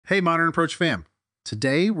Hey, Modern Approach fam.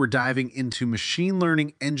 Today, we're diving into machine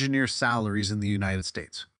learning engineer salaries in the United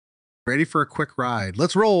States. Ready for a quick ride?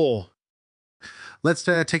 Let's roll. Let's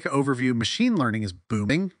take an overview. Machine learning is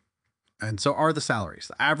booming, and so are the salaries.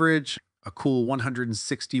 The average, a cool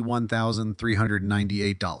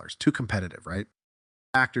 $161,398. Too competitive, right?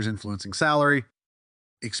 Factors influencing salary,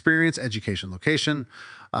 experience, education, location.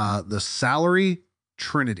 The salary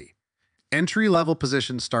trinity. Entry level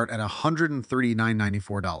positions start at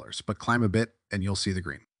 $139.94, but climb a bit and you'll see the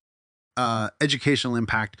green. Educational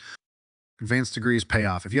impact, advanced degrees pay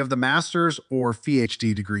off. If you have the master's or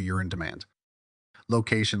PhD degree, you're in demand.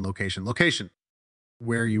 Location, location, location.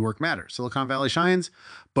 Where you work matters. Silicon Valley shines,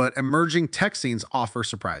 but emerging tech scenes offer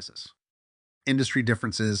surprises. Industry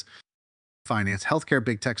differences, finance, healthcare,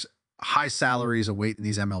 big techs, high salaries await in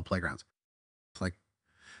these ML playgrounds. Like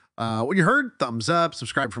what you heard, thumbs up,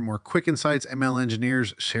 subscribe for more quick insights, ML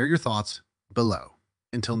engineers, share your thoughts below.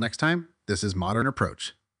 Until next time, this is Modern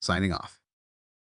Approach, signing off.